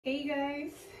Hey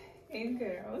guys and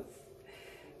girls,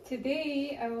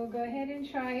 today I will go ahead and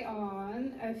try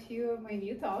on a few of my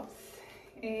new tops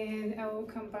and I will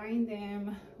combine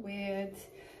them with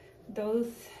those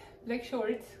black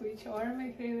shorts, which are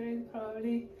my favorite,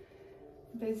 probably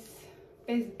best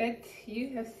bet you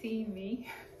have seen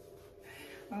me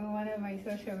on one of my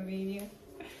social media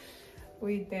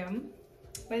with them.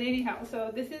 But anyhow,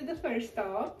 so this is the first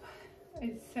top.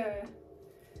 It's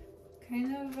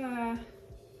kind of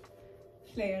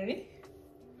flary.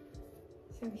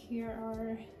 So here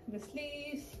are the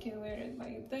sleeves. You can wear it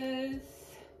like this.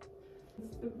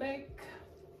 This is the back.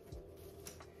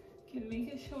 You can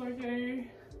make it shorter,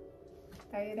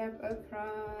 tie it up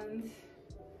front,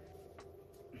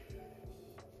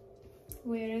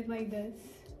 wear it like this.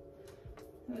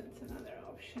 That's another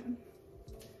option,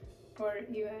 or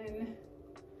even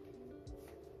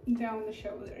down the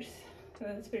shoulders. So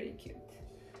that's very cute,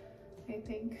 I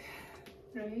think,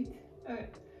 right? Okay,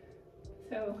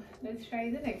 so let's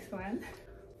try the next one.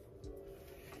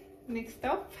 Next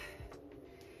up,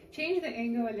 change the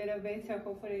angle a little bit, so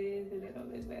hopefully it is a little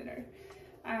bit better.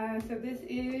 So this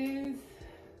is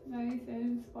nice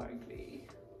and sparkly,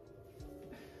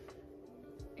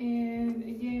 and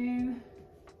again,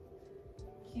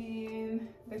 can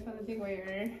definitely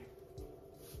wear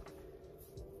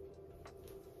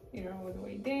either all the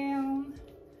way down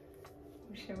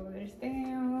or shoulders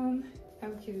down. How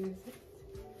cute is it?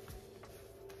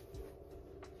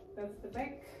 That's the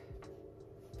back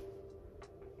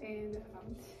and the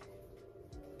front.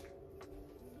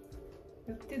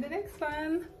 Up to the next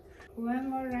one. One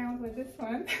more round with this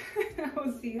one.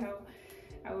 I'll see how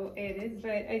I will edit, but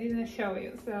I didn't show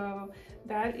you. So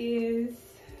that is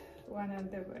one of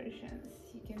the versions.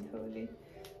 You can totally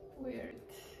wear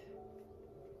it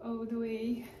all the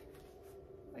way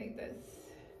like this,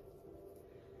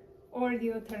 or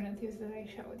the alternatives that I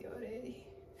showed you already.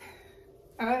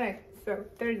 All right, so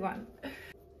third one.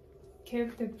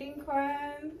 Kept the pink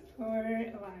one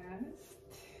for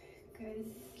last,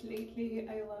 because lately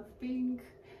I love pink,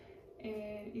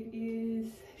 and it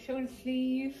is short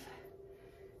sleeve,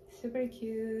 super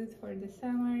cute for the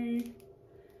summer.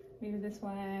 Maybe this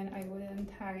one I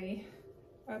wouldn't tie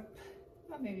up,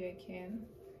 well, maybe I can.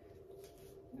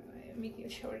 Make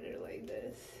it shorter like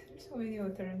this. There's so many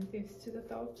alternatives to the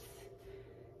tops.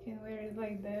 You can wear it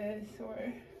like this,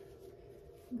 or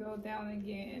go down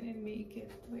again and make it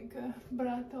like a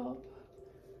bra top.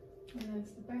 And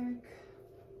that's the back.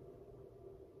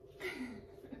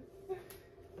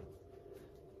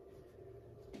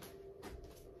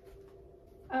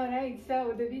 Alright,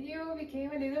 so the video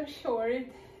became a little short,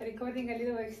 recording a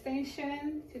little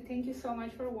extension. So thank you so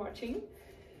much for watching.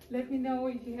 Let me know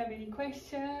if you have any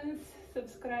questions,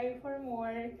 subscribe for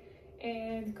more,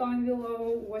 and comment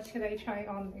below what should I try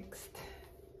on next.